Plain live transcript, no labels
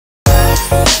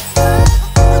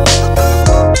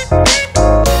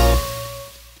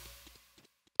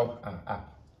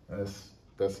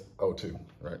That's O2,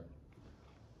 right?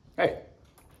 Hey,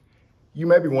 you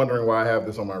may be wondering why I have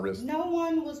this on my wrist. No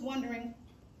one was wondering.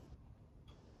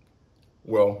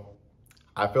 Well,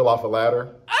 I fell off a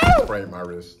ladder and sprained my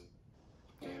wrist.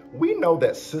 We know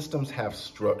that systems have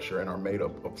structure and are made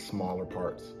up of smaller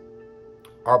parts.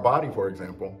 Our body, for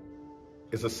example,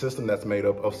 is a system that's made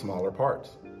up of smaller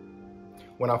parts.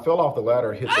 When I fell off the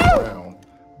ladder and hit the ground,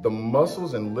 the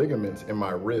muscles and ligaments in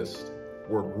my wrist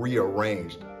were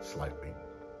rearranged slightly.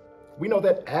 We know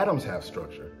that atoms have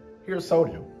structure. Here's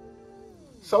sodium.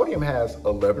 Sodium has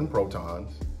 11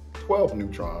 protons, 12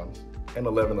 neutrons, and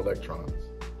 11 electrons.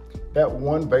 That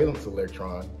one valence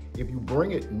electron, if you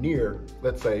bring it near,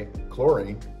 let's say,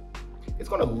 chlorine, it's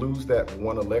going to lose that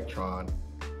one electron,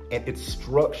 and its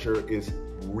structure is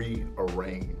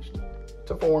rearranged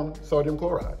to form sodium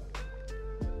chloride.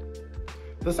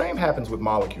 The same happens with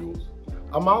molecules.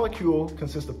 A molecule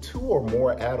consists of two or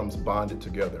more atoms bonded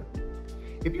together.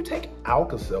 If you take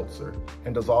Alka-Seltzer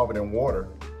and dissolve it in water,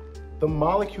 the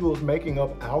molecules making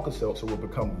up Alka-Seltzer will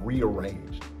become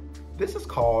rearranged. This is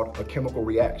called a chemical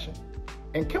reaction,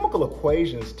 and chemical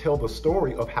equations tell the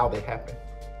story of how they happen.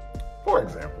 For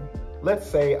example, let's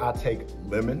say I take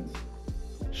lemons,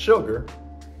 sugar,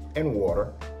 and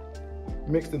water,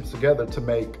 mix them together to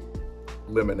make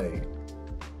lemonade.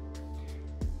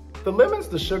 The lemons,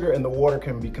 the sugar, and the water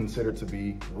can be considered to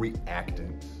be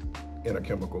reactants in a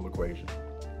chemical equation,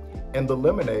 and the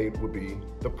lemonade would be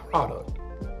the product.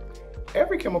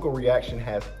 Every chemical reaction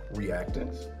has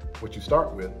reactants, which you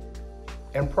start with,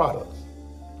 and products.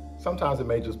 Sometimes it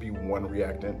may just be one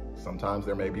reactant, sometimes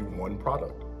there may be one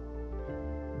product.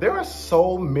 There are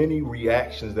so many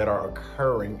reactions that are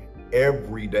occurring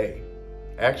every day,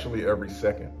 actually every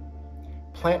second.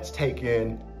 Plants take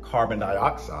in carbon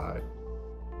dioxide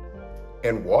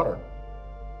and water,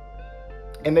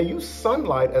 and they use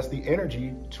sunlight as the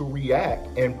energy to react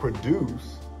and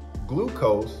produce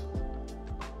glucose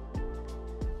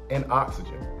and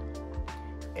oxygen.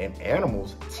 And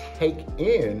animals take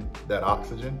in that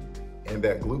oxygen and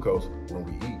that glucose when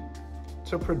we eat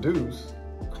to produce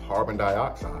carbon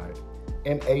dioxide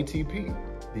and ATP,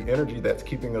 the energy that's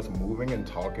keeping us moving and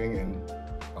talking and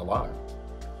alive.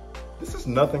 This is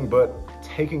nothing but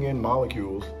taking in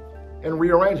molecules and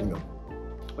rearranging them.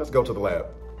 Let's go to the lab.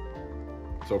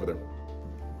 It's over there.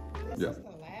 This is the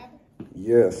lab?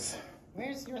 Yes.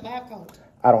 Where's your lab coat?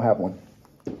 I don't have one.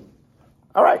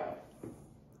 All right.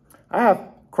 I have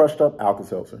crushed up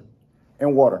Alka-Seltzer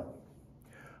and water.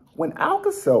 When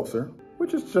Alka-Seltzer,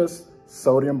 which is just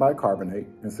sodium bicarbonate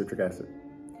and citric acid,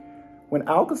 when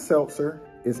Alka-Seltzer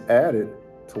is added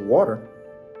to water,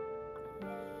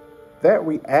 that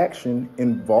reaction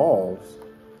involves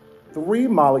 3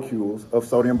 molecules of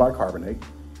sodium bicarbonate,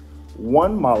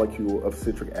 1 molecule of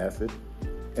citric acid,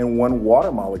 and 1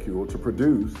 water molecule to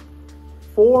produce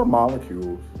 4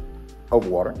 molecules of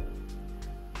water,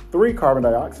 3 carbon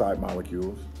dioxide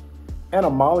molecules, and a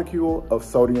molecule of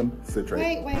sodium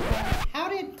citrate. Wait. How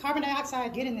did carbon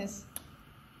dioxide get in this?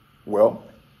 Well,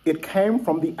 it came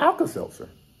from the Alka-Seltzer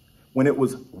when it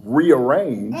was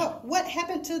rearranged. Oh, what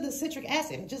happened to the citric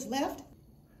acid? It just left?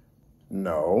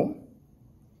 No.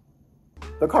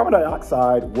 The carbon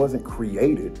dioxide wasn't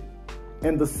created,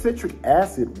 and the citric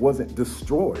acid wasn't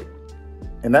destroyed.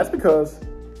 And that's because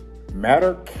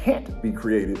matter can't be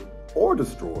created or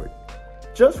destroyed,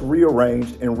 just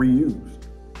rearranged and reused.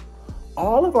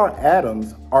 All of our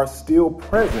atoms are still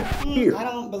present here. I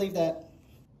don't believe that.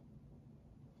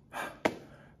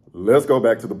 Let's go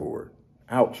back to the board.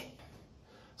 Ouch.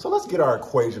 So let's get our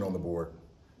equation on the board.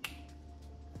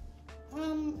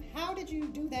 How did you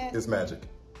do that? It's magic.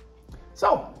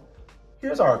 So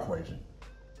here's our equation.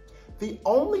 The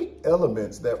only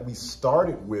elements that we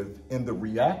started with in the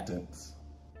reactants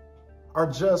are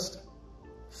just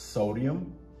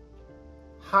sodium,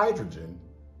 hydrogen,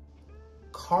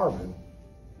 carbon,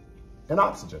 and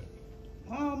oxygen.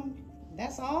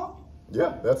 That's all?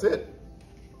 Yeah, that's it.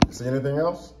 See anything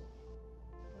else?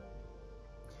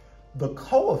 The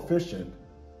coefficient,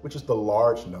 which is the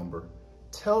large number,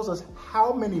 tells us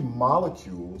how many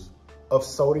molecules of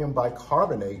sodium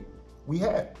bicarbonate we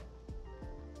had.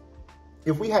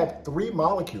 If we had 3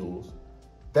 molecules,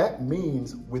 that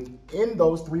means within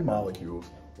those 3 molecules,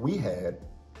 we had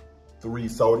 3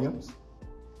 sodiums,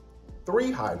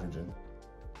 3 hydrogen,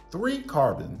 3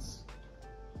 carbons,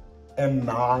 and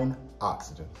 9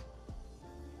 oxygens.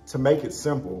 To make it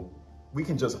simple, we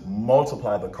can just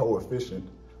multiply the coefficient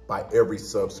by every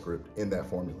subscript in that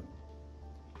formula.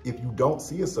 If you don't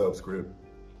see a subscript,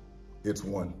 it's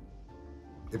 1.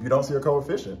 If you don't see a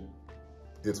coefficient,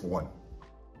 it's 1.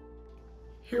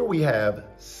 Here we have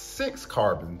 6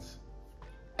 carbons,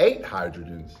 8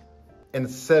 hydrogens, and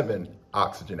 7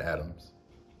 oxygen atoms.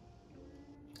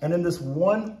 And in this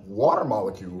one water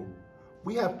molecule,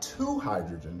 we have 2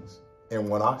 hydrogens and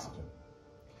 1 oxygen,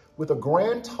 with a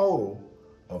grand total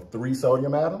of 3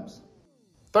 sodium atoms,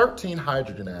 13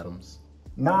 hydrogen atoms,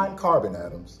 9 carbon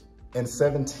atoms, and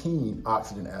 17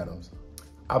 oxygen atoms.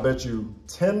 I bet you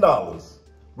 $10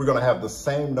 we're gonna have the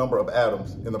same number of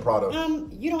atoms in the product.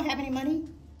 You don't have any money?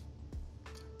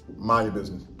 Mind your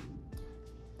business.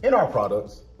 In our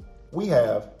products, we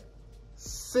have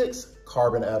 6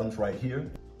 carbon atoms right here,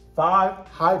 5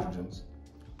 hydrogens,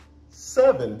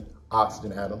 7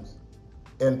 oxygen atoms,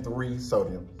 and 3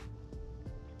 sodium.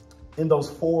 In those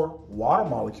 4 water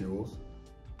molecules,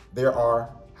 there are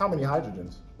how many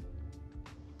hydrogens?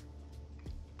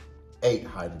 8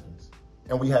 hydrogens.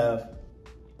 And we have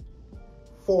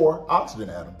 4 oxygen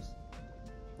atoms.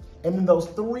 And in those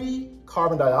 3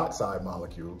 carbon dioxide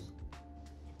molecules,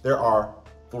 there are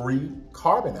 3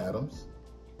 carbon atoms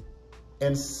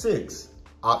and 6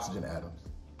 oxygen atoms,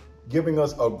 giving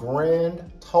us a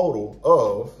grand total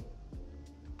of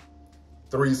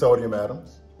 3 sodium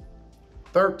atoms,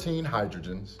 13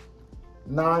 hydrogens,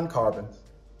 9 carbons,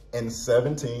 and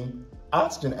 17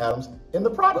 oxygen atoms in the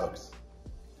products.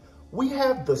 We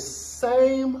have the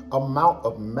same amount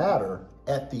of matter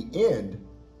at the end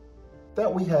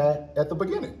that we had at the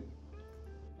beginning.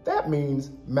 That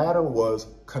means matter was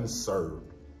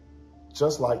conserved.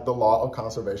 Just like the law of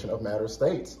conservation of matter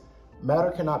states,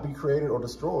 matter cannot be created or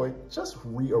destroyed, just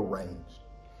rearranged.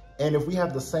 And if we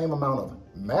have the same amount of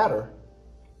matter,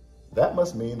 that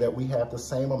must mean that we have the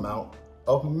same amount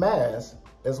of mass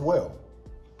as well.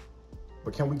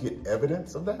 But can we get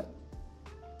evidence of that?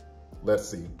 Let's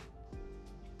see.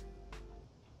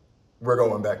 We're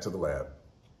going back to the lab.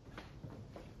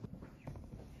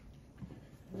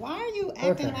 Why are you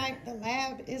acting like the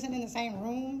lab isn't in the same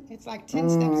room? It's like 10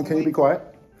 steps away. Can you be quiet?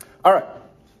 All right.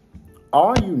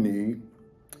 All you need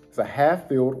is a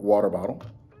half-filled water bottle,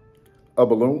 a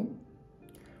balloon,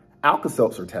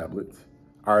 Alka-Seltzer tablets.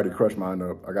 I already crushed mine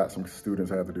up. I got some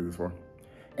students I have to do this for.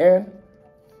 And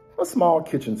a small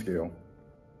kitchen scale.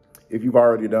 If you've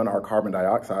already done our carbon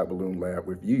dioxide balloon lab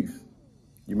with yeast,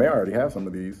 you may already have some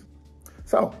of these.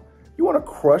 So you want to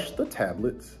crush the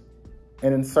tablets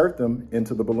and insert them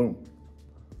into the balloon.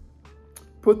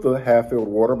 Put the half-filled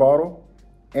water bottle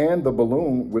and the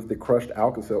balloon with the crushed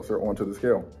Alka-Seltzer onto the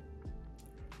scale.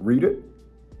 Read it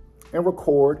and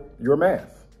record your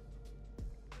mass.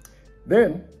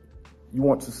 Then you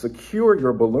want to secure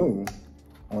your balloon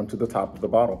onto the top of the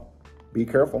bottle. Be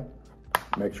careful,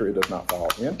 make sure it does not fall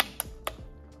in.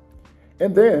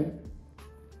 And then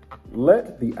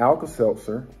let the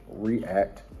Alka-Seltzer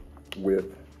react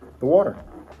with the water.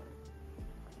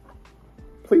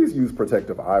 Please use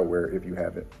protective eyewear if you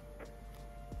have it.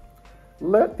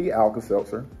 Let the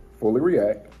Alka-Seltzer fully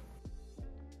react.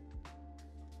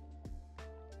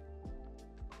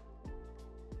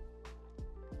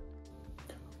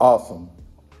 Awesome.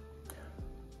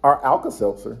 Our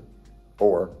Alka-Seltzer,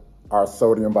 or our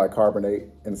sodium bicarbonate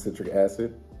and citric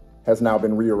acid, has now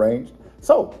been rearranged.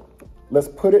 So let's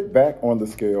put it back on the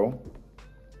scale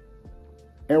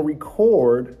and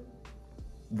record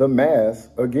the mass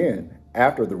again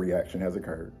after the reaction has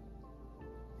occurred.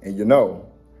 And you know,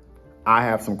 I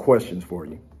have some questions for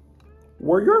you.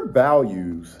 Were your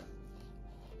values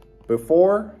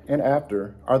before and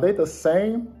after, are they the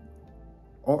same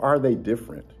or are they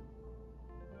different?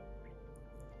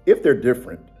 If they're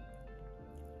different,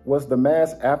 was the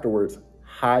mass afterwards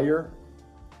higher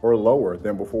or lower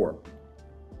than before?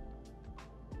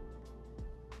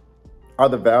 Are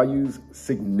the values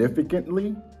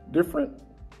significantly different?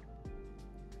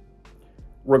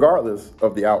 Regardless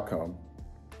of the outcome,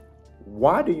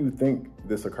 why do you think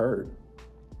this occurred?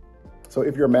 So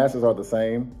if your masses are the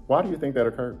same, why do you think that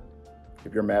occurred?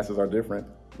 If your masses are different,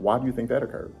 why do you think that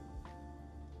occurred?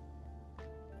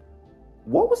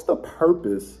 What was the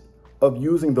purpose of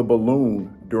using the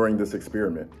balloon during this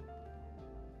experiment?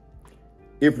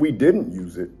 If we didn't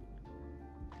use it,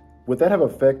 would that have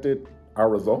affected our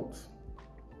results?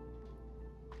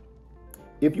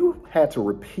 If you had to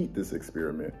repeat this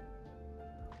experiment,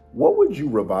 what would you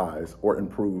revise or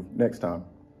improve next time?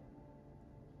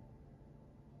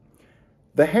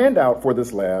 The handout for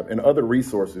this lab and other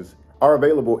resources are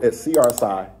available at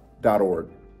crsci.org.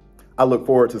 I look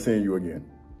forward to seeing you again.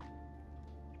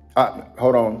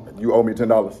 Hold on, you owe me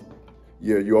 $10.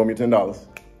 Yeah, you owe me $10.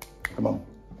 Come on.